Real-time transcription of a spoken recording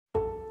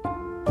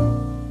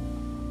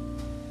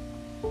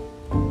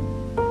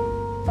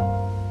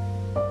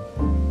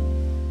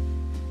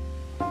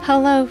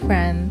Hello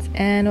friends,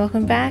 and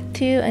welcome back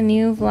to a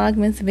new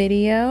vlogmas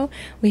video.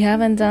 We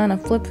haven't done a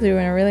flip through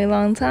in a really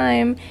long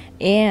time,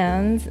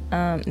 and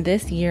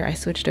this year I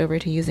switched over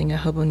to using a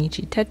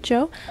hobonichi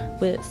techo,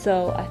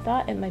 so I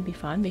thought it might be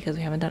fun because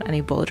we haven't done any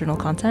bullet journal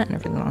content in a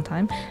really long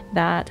time,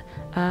 that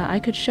I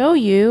could show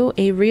you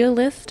a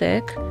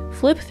realistic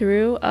flip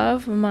through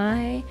of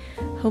my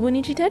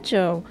hobonichi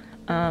techo.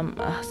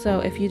 So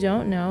if you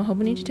don't know,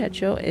 hobonichi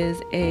techo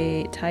is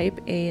a type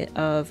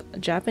of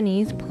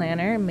Japanese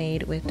planner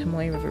made with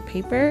Tomoe River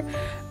paper.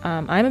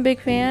 I'm a big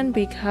fan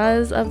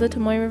because of the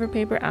Tomoe River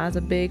paper as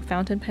a big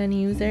fountain pen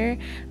user.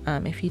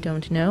 If you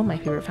don't know, my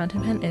favorite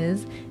fountain pen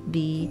is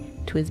the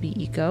TWSBI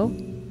Eco.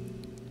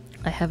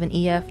 I have an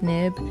EF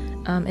nib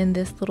in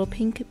this little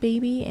pink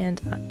baby,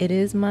 and it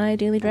is my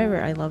daily driver.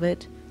 I love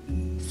it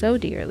so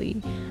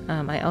dearly.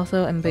 I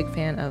also am a big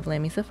fan of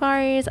Lamy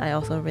Safaris. I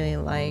also really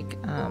like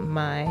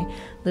my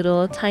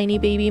little tiny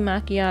baby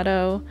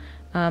macchiato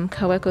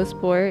Kaweco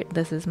Sport.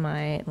 This is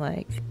my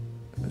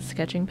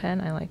sketching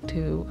pen. I like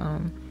to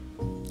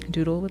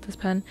doodle with this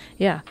pen.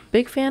 Yeah,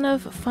 big fan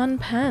of fun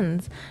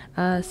pens.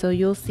 So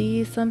you'll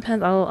see some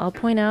pens. I'll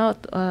point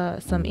out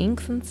some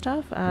inks and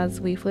stuff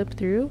as we flip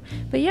through.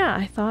 But yeah,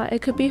 I thought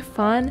it could be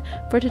fun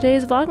for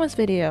today's vlogmas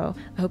video.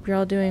 I hope you're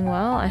all doing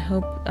well. I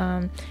hope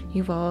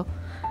you've all,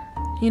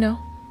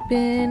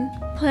 been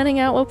planning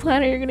out what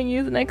planner you're going to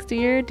use next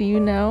year. Do you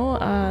know?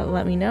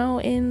 Let me know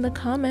in the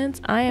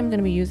comments. I am going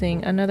to be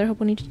using another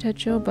hobonichi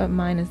techo, but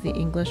mine is the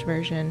English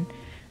version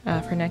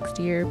for next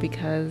year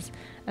because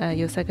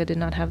Yoseka did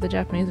not have the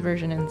Japanese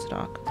version in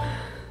stock.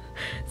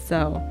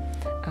 So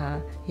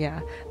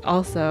yeah.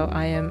 Also,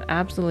 I am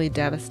absolutely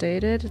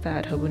devastated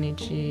that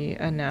Hobonichi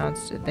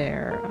announced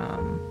their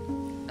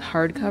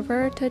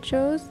hardcover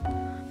techos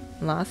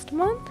last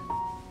month.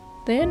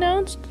 They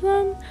announced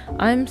them.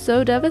 I'm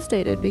so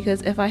devastated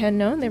because if I had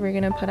known they were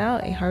going to put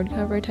out a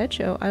hardcover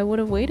techo, I would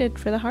have waited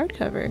for the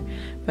hardcover.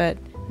 But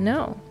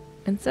no.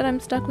 Instead,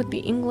 I'm stuck with the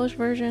English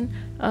version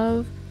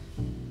of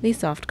the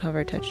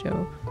softcover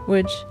techo,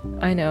 which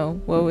I know,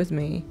 woe is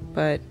me,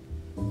 but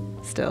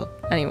still.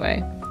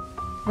 Anyway,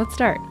 let's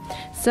start.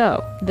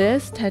 So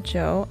this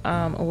techo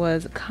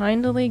was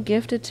kindly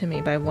gifted to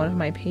me by one of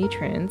my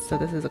patrons. So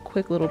this is a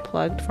quick little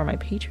plug for my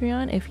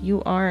Patreon. If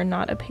you are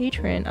not a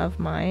patron of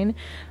mine,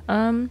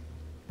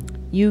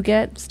 you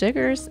get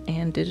stickers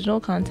and digital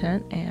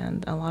content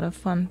and a lot of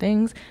fun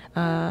things.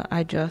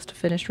 I just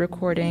finished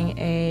recording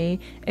a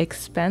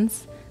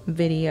expense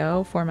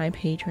video for my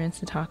patrons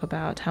to talk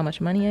about how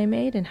much money I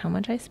made and how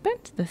much I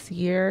spent this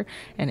year,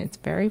 and it's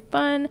very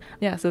fun.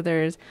 Yeah, so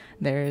there's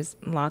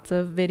lots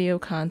of video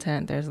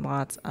content, there's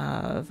lots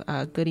of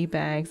goodie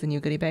bags. The new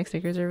goodie bag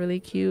stickers are really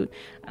cute,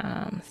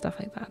 stuff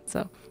like that.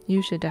 So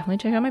you should definitely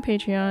check out my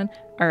Patreon.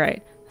 All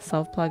right,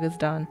 self-plug is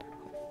done.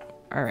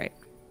 All right,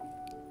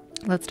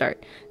 let's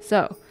start.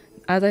 So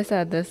as I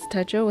said, this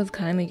techo was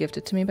kindly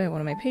gifted to me by one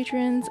of my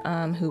patrons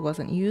who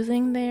wasn't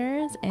using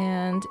theirs,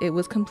 and it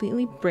was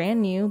completely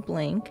brand new,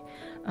 blank,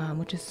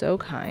 which is so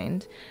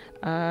kind.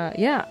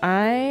 Yeah,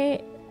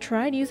 I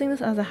tried using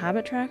this as a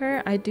habit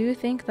tracker. I do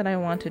think that I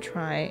want to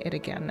try it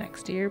again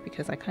next year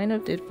because I kind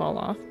of did fall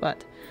off,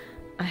 but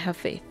I have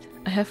faith.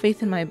 I have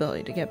faith in my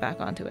ability to get back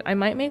onto it. I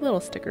might make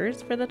little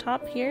stickers for the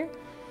top here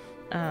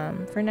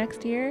for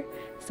next year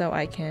so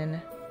I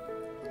can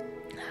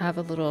have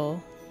a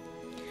little,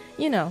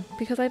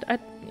 because I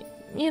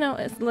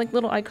it's like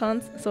little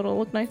icons so it'll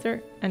look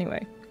nicer.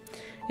 Anyway,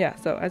 yeah,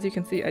 so as you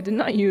can see, I did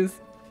not use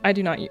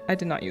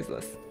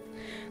this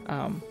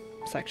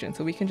section,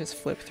 so we can just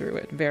flip through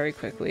it very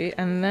quickly.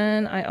 And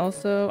then I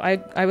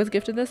was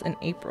gifted this in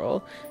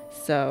April,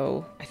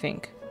 so I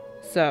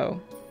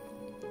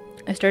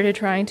started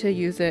trying to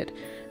use it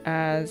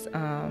as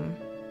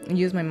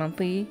use my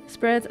monthly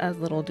spreads as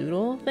little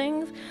doodle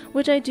things,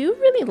 which I do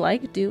really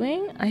like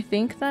doing. I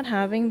think that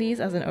having these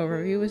as an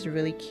overview is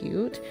really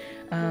cute,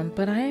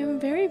 but I am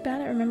very bad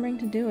at remembering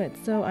to do it.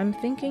 So I'm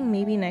thinking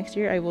maybe next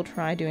year I will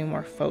try doing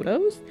more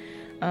photos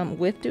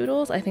with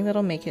doodles. I think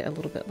that'll make it a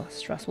little bit less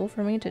stressful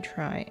for me to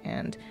try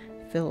and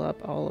fill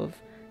up all of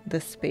the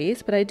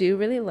space. But I do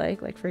really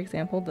like for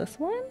example, this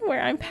one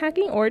where I'm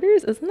packing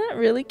orders. Isn't that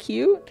really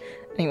cute?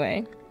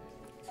 Anyway,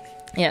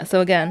 yeah, so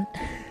again,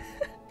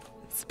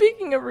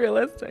 speaking of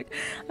realistic,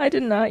 I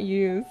did not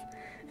use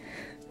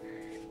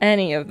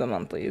any of the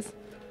monthlies,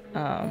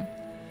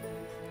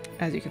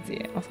 as you can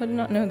see. Also, I did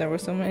not know there were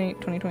so many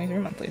 2023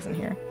 monthlies in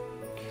here.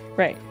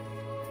 Right.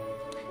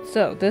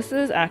 So this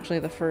is actually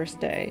the first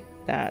day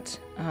that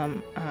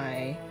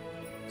I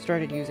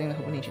started using the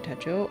hobonichi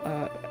techo,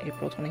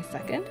 April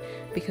 22nd,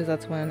 because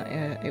that's when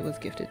it was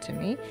gifted to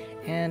me,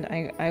 and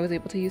I was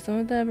able to use some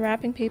of the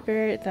wrapping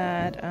paper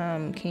that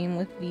came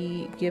with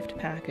the gift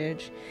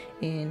package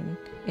in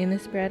the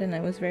spread, and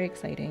that was very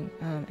exciting.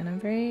 And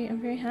I'm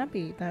very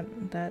happy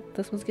that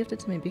this was gifted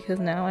to me because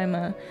now I'm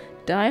a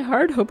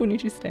die-hard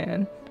hobonichi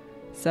stan.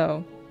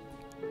 So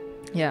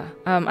Yeah,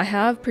 I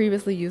have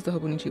previously used the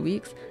Hobonichi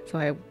Weeks, so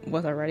I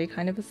was already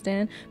kind of a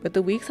stan, but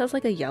the Weeks has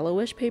like a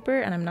yellowish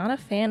paper, and I'm not a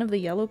fan of the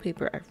yellow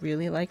paper. I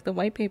really like the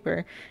white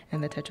paper,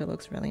 and the techo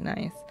looks really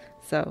nice.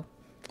 So,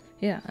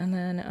 yeah, and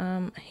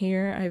then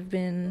here I've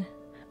been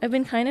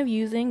kind of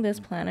using this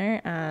planner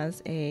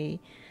as a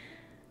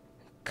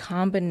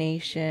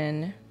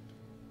combination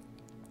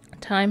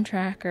time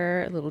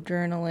tracker, a little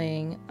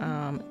journaling,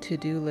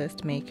 to-do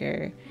list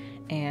maker,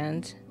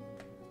 and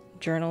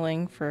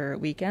journaling for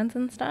weekends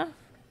and stuff.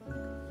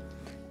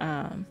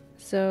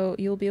 So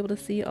you'll be able to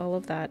see all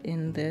of that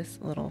in this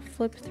little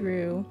flip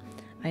through.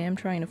 I am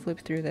trying to flip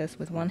through this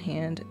with one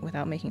hand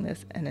without making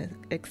this an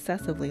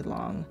excessively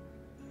long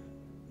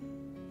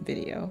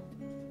video,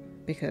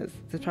 because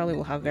this probably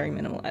will have very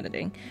minimal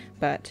editing.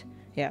 But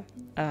yeah,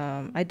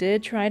 I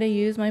did try to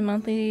use my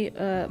monthly,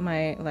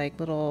 my like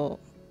little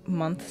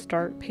month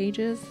start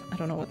pages. I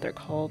don't know what they're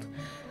called.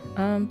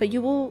 But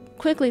you will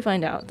quickly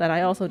find out that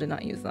I also did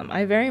not use them.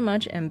 I very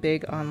much am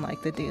big on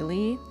like the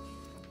daily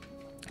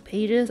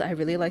pages. I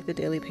really like the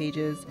daily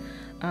pages.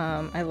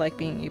 I like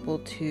being able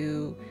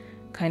to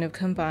kind of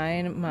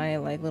combine my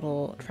like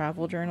little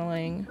travel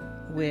journaling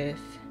with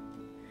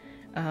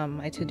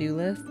my to-do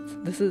lists.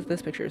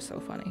 This picture is so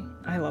funny.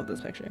 I love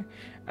this picture.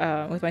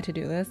 With my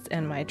to-do lists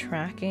and my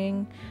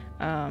tracking.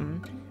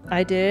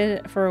 I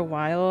did for a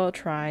while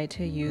try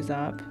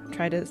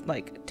to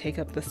like take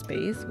up the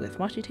space with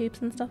washi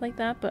tapes and stuff like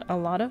that, but a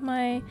lot of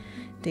my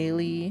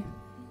daily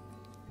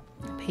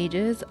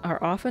pages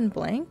are often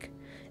blank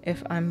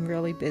if I'm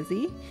really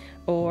busy,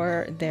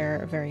 or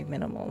they're very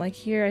minimal. Like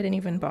here, I didn't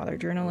even bother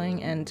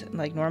journaling, and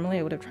like normally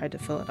I would have tried to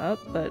fill it up,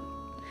 but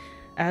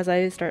as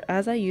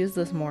I use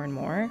this more and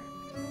more,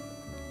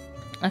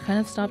 I kind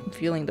of stopped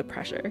feeling the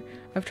pressure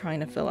of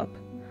trying to fill up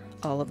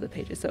all of the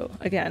pages. So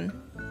again,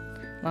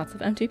 lots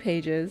of empty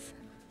pages,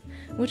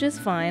 which is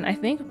fine. I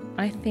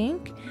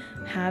think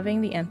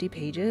having the empty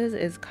pages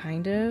is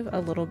kind of a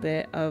little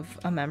bit of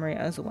a memory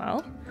as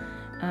well,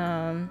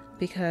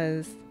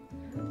 because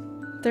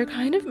they're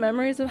kind of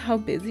memories of how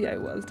busy I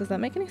was. Does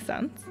that make any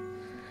sense?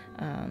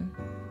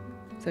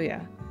 So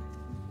yeah,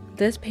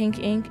 this pink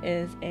ink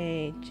is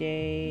a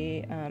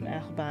J.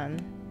 Herbin.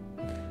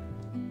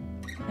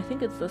 I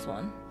think it's this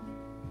one.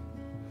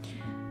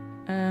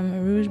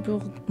 Rouge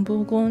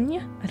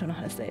Bourgogne. I don't know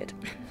how to say it.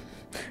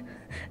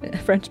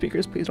 French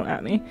speakers, please don't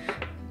at me.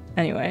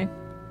 Anyway,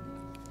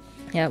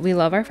 yeah, we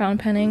love our fountain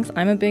pennings.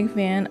 I'm a big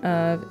fan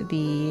of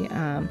the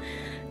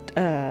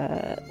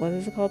what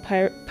is it called?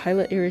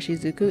 Pilot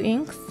Irishizuku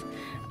inks.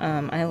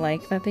 I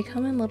like that they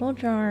come in little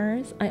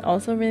jars. I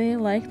also really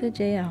like the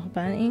J.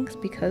 Herbin inks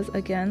because,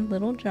 again,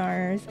 little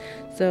jars.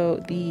 So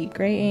the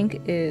gray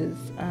ink is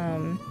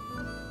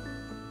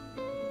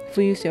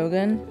Fuyu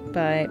Shogun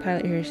by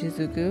Pilot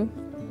Irishizuku.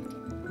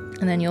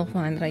 And then you'll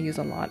find that I use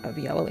a lot of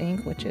yellow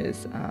ink, which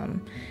is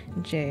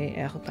J.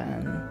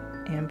 Herbin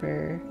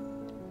Amber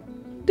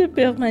de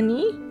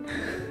Birmanie.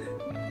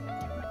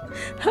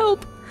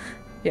 Help!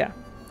 Yeah.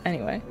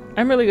 Anyway,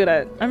 I'm really good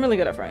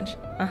at French.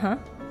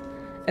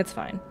 It's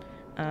fine.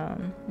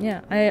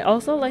 Yeah, I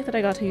also like that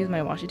I got to use my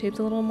washi tapes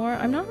a little more.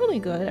 I'm not really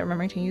good at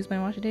remembering to use my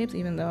washi tapes,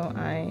 even though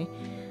I'm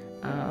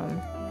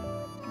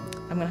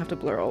gonna have to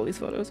blur all these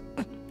photos.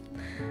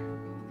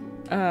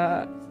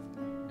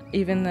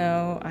 Even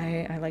though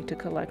I like to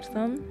collect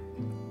them,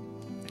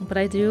 but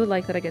I do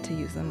like that I get to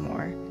use them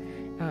more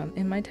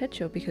in my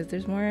techo, because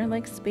there's more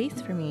like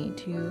space for me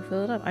to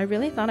fill it up. I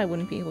really thought I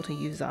wouldn't be able to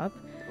use up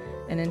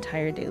an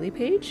entire daily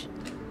page,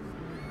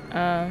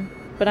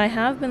 but I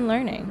have been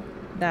learning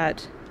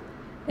that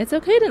it's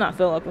okay to not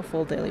fill up a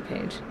full daily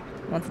page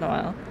once in a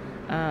while.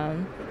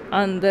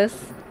 On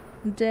this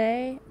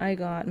day, I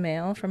got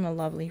mail from a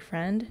lovely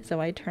friend,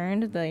 so I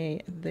turned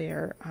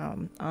their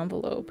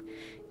envelope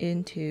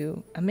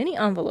into a mini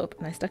envelope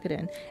and I stuck it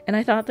in, and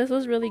I thought this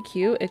was really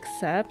cute,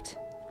 except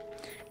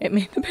it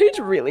made the page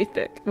really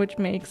thick, which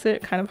makes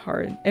it kind of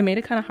hard. It made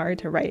it kind of hard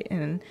to write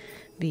in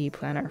the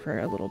planner for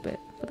a little bit,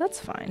 but that's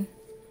fine.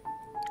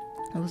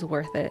 It was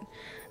worth it.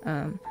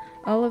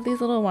 All of these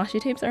little washi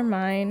tapes are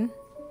mine,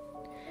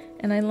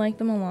 and I like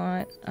them a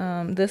lot.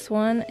 This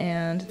one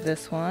and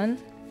this one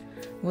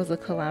was a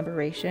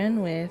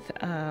collaboration with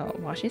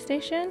Washi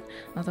Station,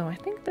 although I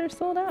think they're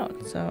sold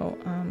out, so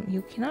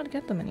you cannot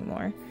get them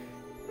anymore.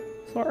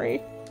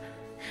 Sorry.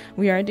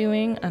 We are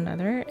doing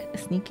another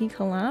sneaky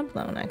collab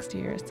though next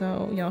year,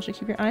 so y'all should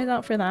keep your eyes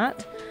out for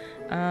that.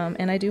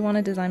 And I do want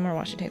to design more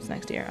washi tapes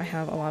next year. I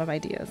have a lot of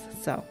ideas,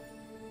 so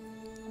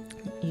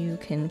you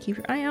can keep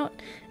your eye out,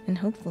 and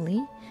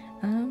hopefully,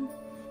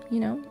 you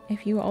know,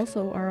 if you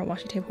also are a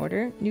washi tape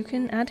hoarder, you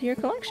can add to your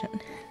collection.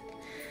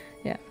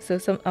 Yeah, so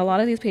a lot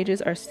of these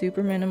pages are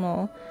super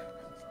minimal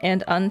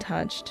and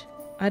untouched.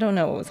 I don't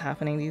know what was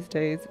happening these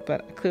days,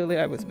 but clearly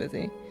I was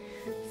busy.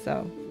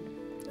 So,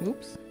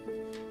 oops.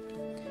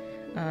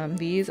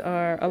 These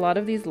are a lot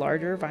of these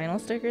larger vinyl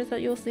stickers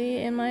that you'll see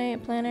in my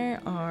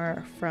planner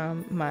are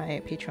from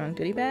my Patreon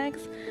goodie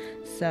bags.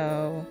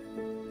 So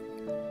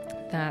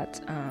that,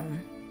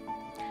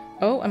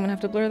 oh, I'm gonna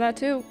have to blur that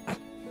too.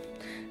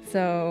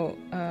 So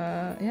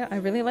yeah, I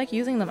really like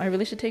using them. I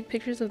really should take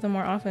pictures of them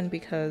more often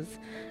because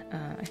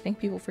I think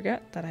people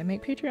forget that I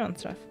make Patreon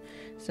stuff.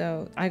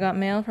 So I got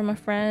mail from a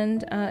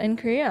friend in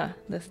Korea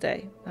this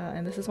day,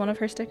 and this is one of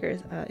her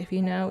stickers. If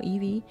you know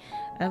Evie,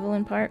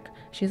 Evelyn Park,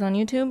 she's on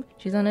YouTube,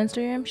 she's on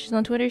Instagram, she's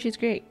on Twitter, she's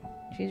great.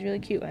 She's really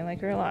cute. I like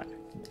her a lot.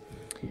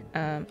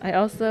 I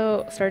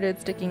also started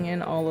sticking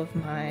in all of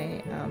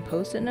my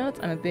post-it notes.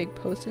 I'm a big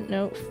post-it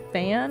note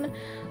fan.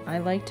 I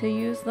like to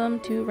use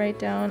them to write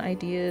down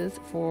ideas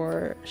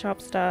for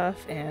shop stuff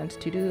and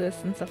to-do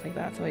lists and stuff like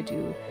that. So I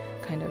do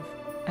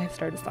I've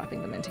started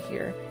slapping them into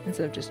here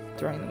instead of just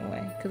throwing them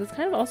away, because it's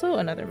kind of also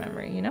another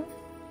memory, you know?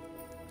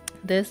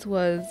 This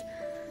was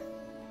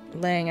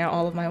laying out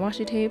all of my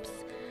washi tapes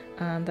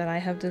that I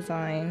have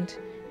designed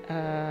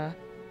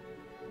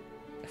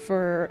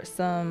for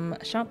some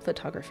shop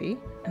photography,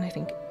 and I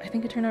think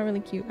it turned out really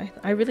cute.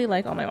 I really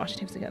like all my washi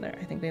tapes together.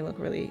 I think they look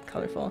really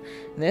colorful.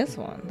 This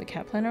one, the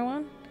cat planner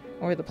one,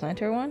 or the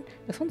planter one,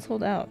 this one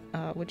sold out,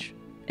 which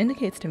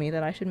indicates to me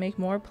that I should make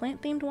more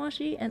plant-themed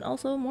washi and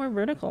also more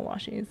vertical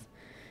washis,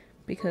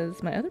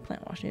 because my other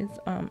plant washis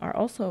are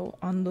also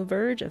on the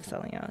verge of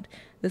selling out.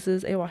 This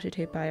is a washi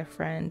tape by a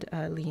friend,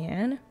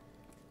 Leanne.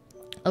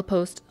 I'll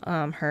post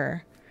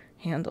her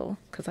handle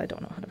because I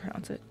don't know how to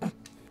pronounce it.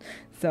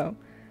 So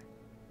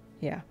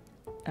yeah.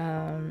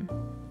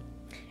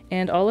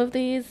 And all of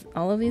these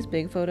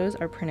big photos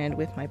are printed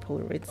with my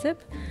Polaroid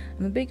zip.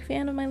 I'm a big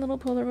fan of my little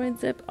Polaroid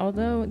zip,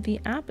 although the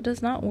app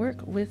does not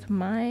work with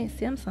my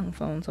Samsung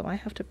phone, so I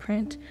have to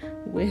print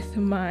with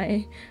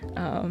my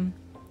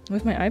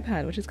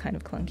iPad, which is kind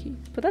of clunky,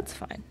 but that's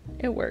fine.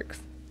 It works.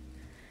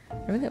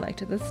 I really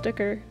liked it. This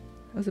sticker,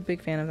 I was a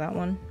big fan of that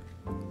one.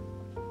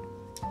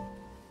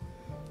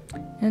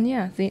 And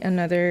yeah, see,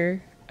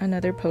 another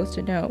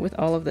post-it note with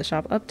all of the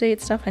shop update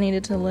stuff I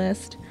needed to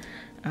list.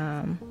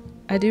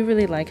 I do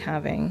really like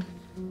having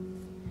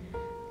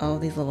all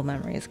these little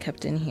memories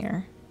kept in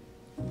here.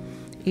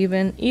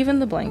 Even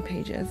the blank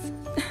pages.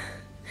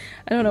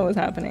 I don't know what's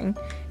happening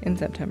in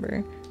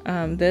September.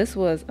 This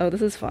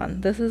is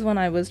fun. This is when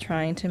I was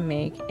trying to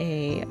make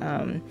a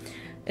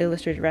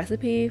illustrated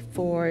recipe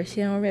for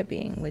xiao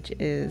ribbing, which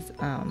is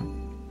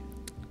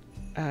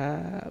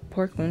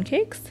pork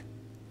mooncakes.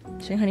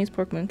 Honey's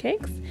pork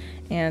mooncakes,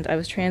 and I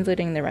was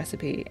translating the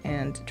recipe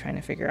and trying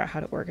to figure out how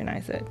to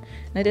organize it.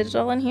 And I did it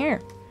all in here.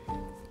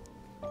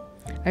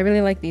 I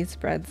really like these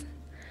spreads.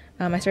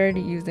 This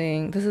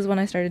is when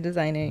I started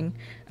designing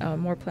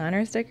more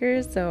planner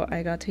stickers, so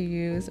I got to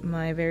use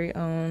my very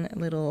own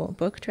little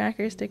book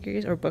tracker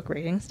stickers or book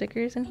rating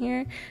stickers in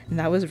here, and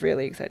that was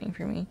really exciting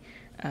for me.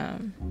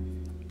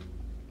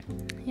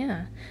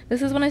 Yeah,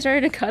 this is when I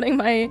started cutting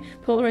my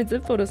Polaroid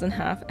zip photos in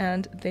half,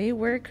 and they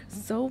work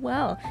so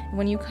well.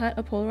 When you cut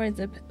a Polaroid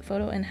zip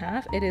photo in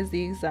half, it is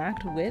the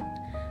exact width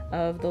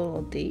of the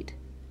little date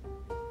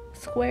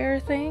square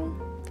thing,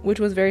 which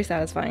was very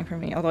satisfying for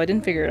me, although I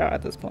didn't figure it out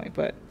at this point,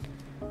 but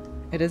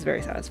it is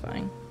very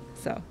satisfying.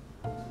 So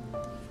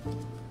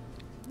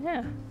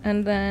yeah,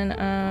 and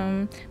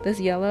then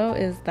this yellow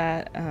is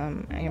that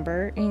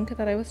amber ink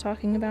that I was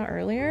talking about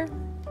earlier.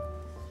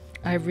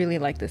 I really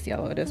like this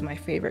yellow. It is my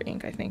favorite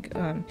ink, I think,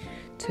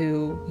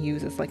 to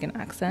use as like an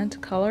accent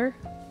color.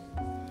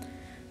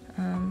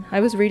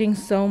 I was reading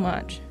so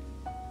much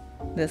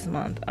this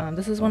month.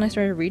 This is when I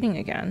started reading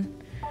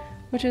again,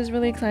 which is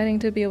really exciting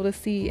to be able to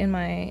see in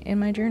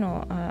my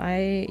journal.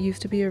 I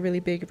used to be a really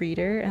big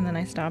reader, and then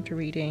I stopped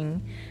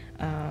reading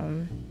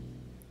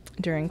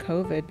during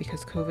COVID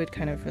because COVID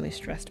kind of really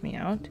stressed me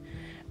out.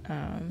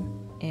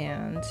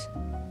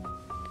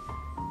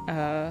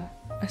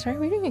 I started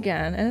reading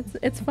again, and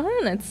it's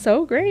fun. It's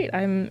so great.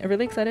 I'm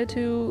really excited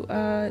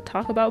to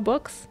talk about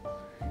books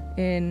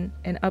in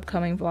an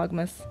upcoming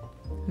Vlogmas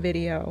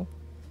video.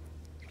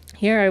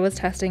 Here I was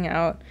trying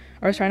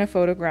to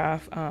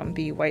photograph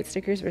the white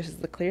stickers versus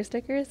the clear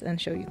stickers and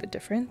show you the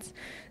difference.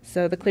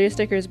 So the clear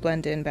stickers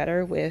blend in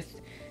better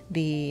with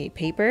the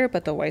paper,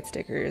 but the white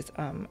stickers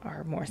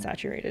are more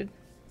saturated.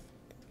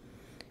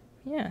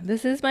 Yeah,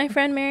 this is my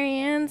friend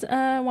Marianne's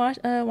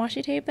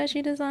washi tape that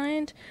she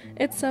designed.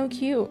 It's so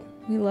cute.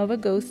 We love a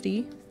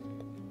ghosty.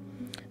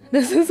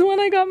 This is when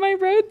I got my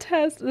road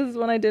test. This is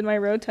when I did my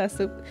road test.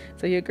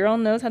 So your girl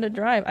knows how to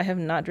drive. I have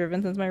not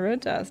driven since my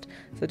road test.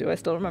 So do I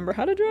still remember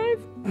how to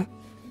drive?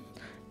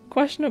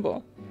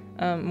 Questionable.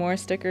 More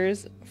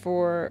stickers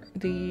for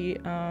the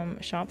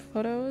shop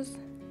photos.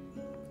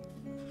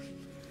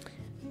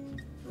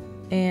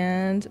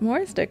 And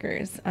more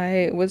stickers.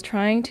 I was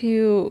trying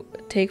to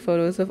take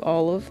photos of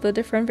all of the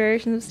different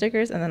variations of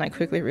stickers, and then I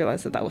quickly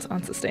realized that was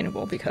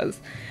unsustainable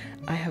because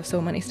I have so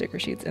many sticker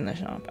sheets in the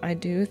shop. I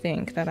do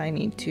think that I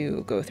need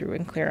to go through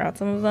and clear out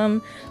some of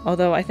them,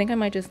 although I think I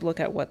might just look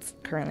at what's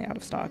currently out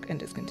of stock and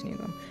discontinue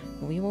them.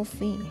 We will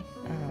see.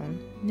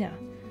 Yeah,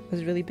 I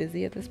was really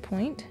busy at this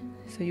point,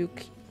 so you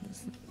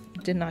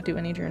did not do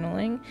any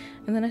journaling,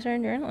 and then I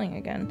started journaling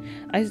again.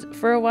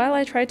 For a while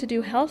I tried to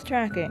do health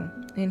tracking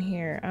in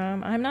here.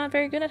 I'm not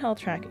very good at health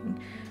tracking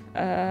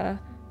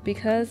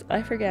because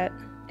I forget,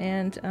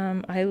 and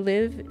I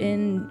live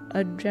in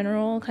a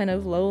general kind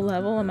of low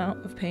level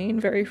amount of pain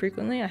very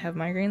frequently. I have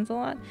migraines a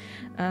lot,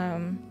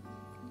 and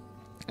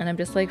I'm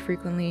just like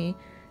frequently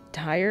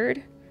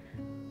tired.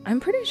 I'm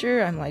pretty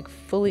sure I'm like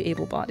fully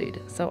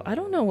able-bodied, so I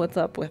don't know what's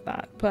up with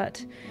that,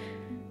 but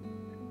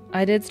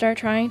I did start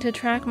trying to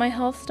track my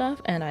health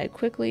stuff and I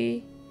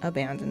quickly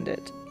abandoned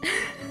it.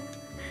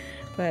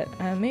 But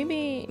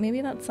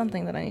maybe that's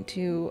something that I need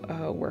to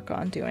work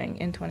on doing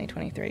in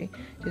 2023.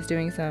 Just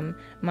doing some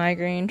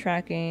migraine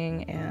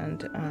tracking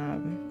and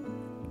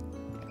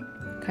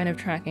kind of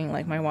tracking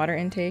like my water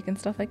intake and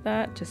stuff like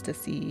that, just to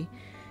see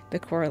the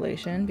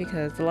correlation.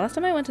 Because the last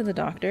time I went to the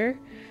doctor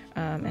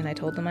and I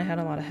told them I had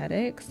a lot of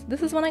headaches.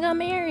 This is when I got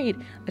married.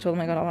 I told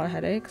them I got a lot of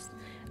headaches.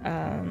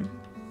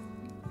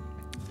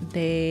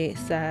 They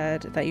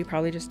said that you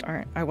probably just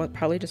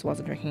probably just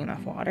wasn't drinking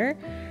enough water.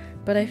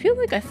 But I feel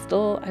like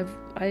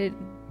I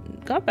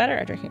got better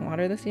at drinking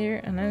water this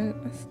year, and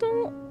I'm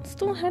still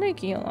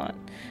headachy a lot.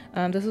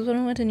 This is when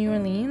I went to New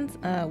Orleans,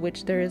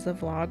 which there is a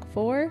vlog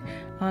for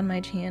on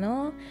my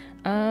channel.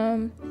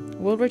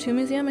 World War II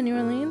Museum in New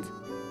Orleans.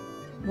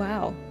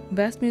 Wow,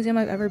 best museum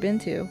I've ever been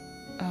to,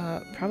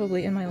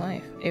 probably in my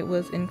life. It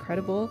was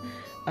incredible.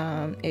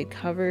 It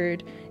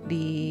covered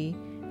the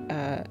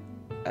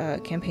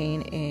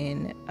campaign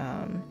in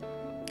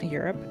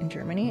Europe and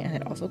Germany, and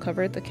it also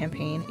covered the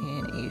campaign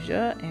in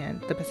Asia and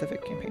the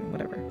Pacific campaign,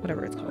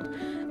 whatever it's called.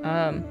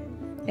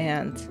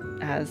 And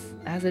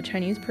as a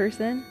Chinese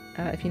person,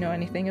 if you know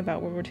anything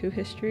about World War II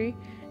history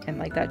and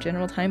like that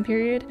general time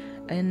period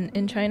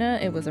in China,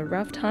 it was a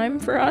rough time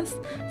for us.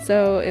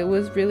 So it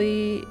was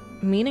really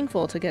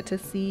meaningful to get to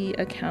see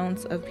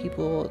accounts of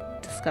people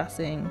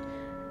discussing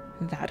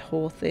that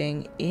whole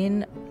thing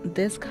in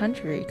this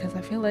country, because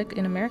I feel like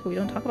in America we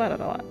don't talk about it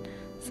a lot.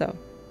 So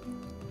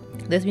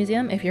this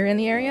museum, if you're in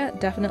the area,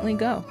 definitely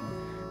go.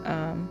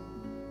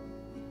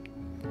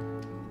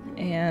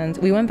 And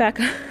we went back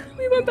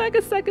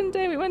a second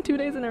day. We went 2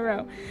 days in a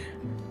row.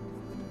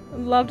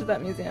 Loved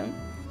that museum.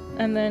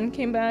 And then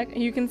came back.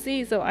 You can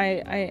see, so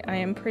I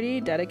am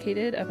pretty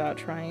dedicated about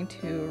trying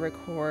to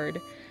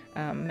record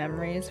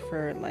memories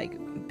for like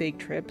big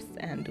trips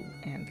and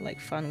like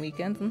fun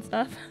weekends and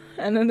stuff.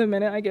 And then the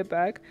minute I get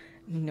back,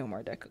 no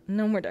more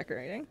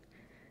decorating.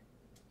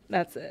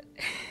 That's it.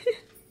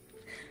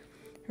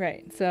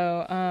 Right,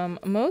 so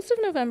most of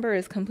November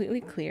is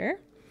completely clear.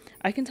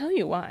 I can tell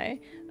you why.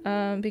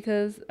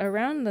 Because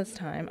around this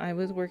time, I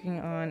was working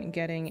on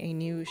getting a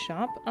new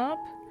shop up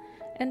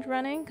and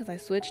running, because I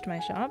switched my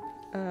shop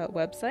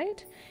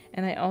website,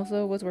 and I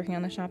also was working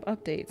on the shop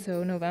update.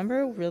 So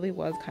November really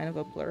was kind of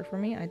a blur for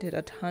me. I did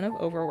a ton of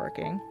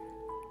overworking,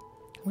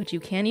 which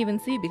you can't even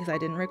see because I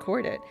didn't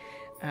record it.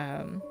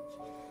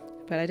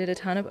 But I did a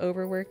ton of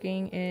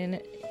overworking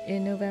in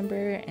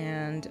November,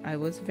 and I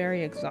was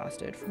very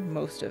exhausted for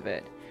most of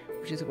it,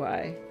 which is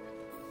why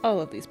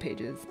all of these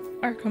pages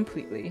are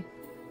completely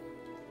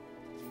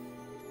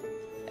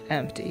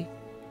empty.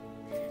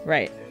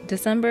 Right,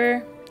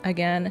 December,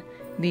 again,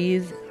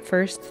 these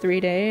first 3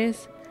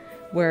 days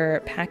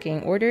were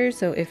packing orders.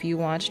 So if you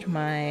watched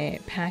my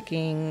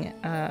packing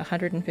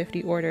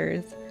 150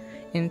 orders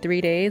in 3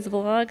 days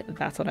vlog,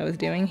 that's what I was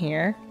doing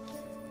here.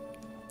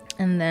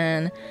 And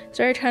then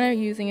started trying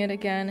to using it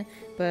again,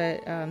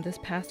 but this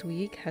past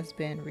week has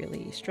been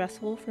really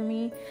stressful for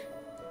me.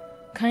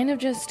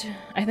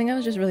 I think I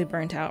was just really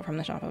burnt out from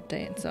the shop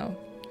update, so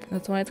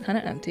that's why it's kind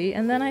of empty.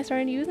 And then I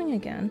started using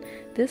again.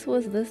 This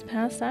was this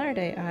past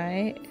Saturday.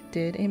 I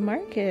did a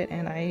market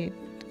and I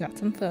got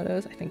some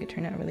photos. I think it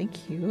turned out really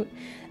cute.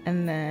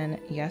 And then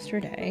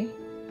yesterday,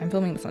 I'm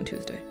filming this on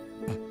Tuesday.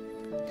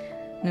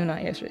 No,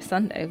 not yesterday,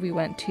 Sunday. We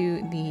went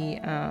to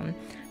the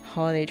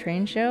holiday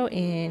train show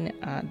in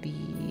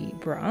the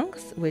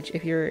Bronx, which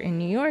if you're in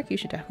New York, you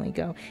should definitely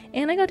go.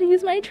 And I got to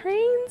use my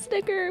train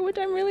sticker, which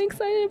I'm really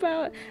excited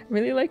about. I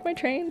really like my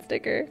train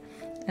sticker.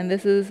 And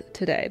this is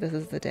today. This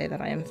is the day that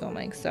I am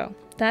filming. So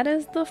that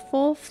is the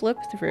full flip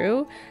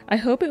through. I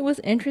hope it was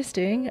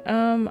interesting.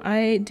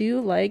 I do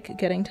like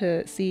getting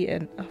to see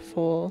a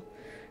full...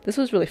 This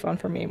was really fun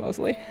for me,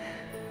 mostly.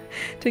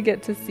 To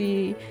get to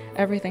see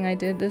everything I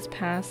did this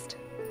past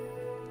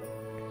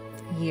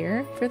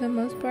year for the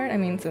most part. I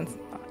mean,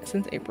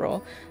 since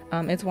April.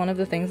 It's one of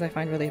the things I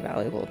find really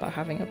valuable about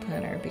having a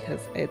planner,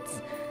 because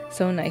it's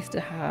so nice to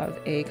have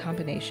a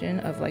combination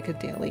of like a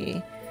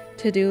daily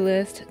to-do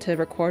list to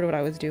record what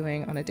I was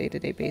doing on a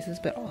day-to-day basis,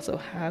 but also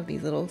have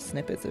these little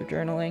snippets of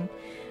journaling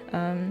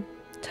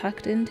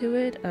tucked into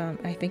it.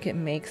 I think it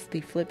makes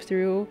the flip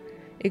through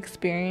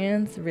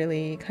experience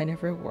really kind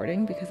of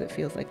rewarding, because it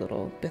feels like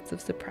little bits of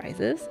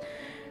surprises.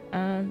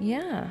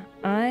 Yeah,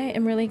 I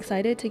am really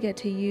excited to get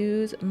to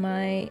use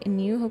my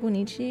new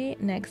hobonichi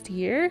next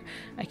year.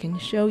 I can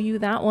show you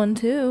that one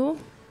too.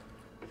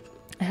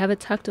 I have it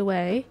tucked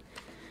away,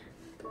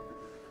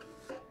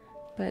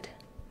 but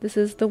this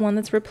is the one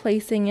that's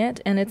replacing it,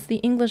 and it's the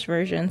English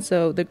version,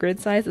 so the grid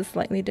size is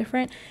slightly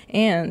different,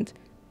 and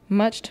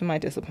much to my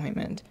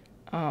disappointment,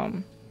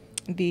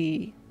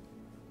 the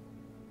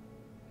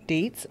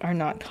dates are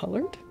not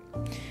colored,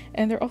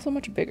 and they're also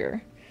much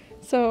bigger.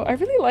 So I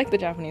really like the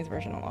Japanese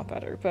version a lot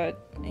better,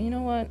 but you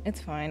know what?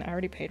 It's fine. I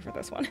already paid for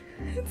this one.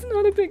 It's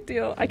not a big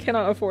deal. I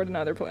cannot afford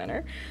another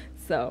planner.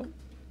 So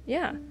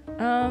yeah,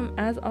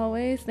 as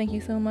always, thank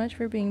you so much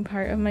for being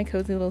part of my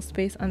cozy little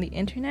space on the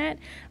internet.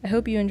 I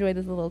hope you enjoyed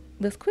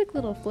this quick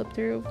little flip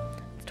through.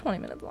 It's 20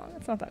 minutes long.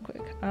 It's not that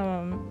quick.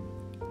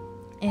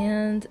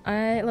 And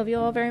I love you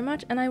all very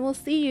much, and I will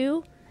see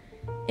you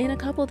in a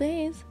couple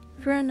days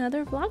for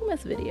another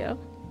vlogmas video.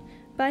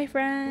 Bye,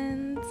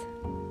 friends.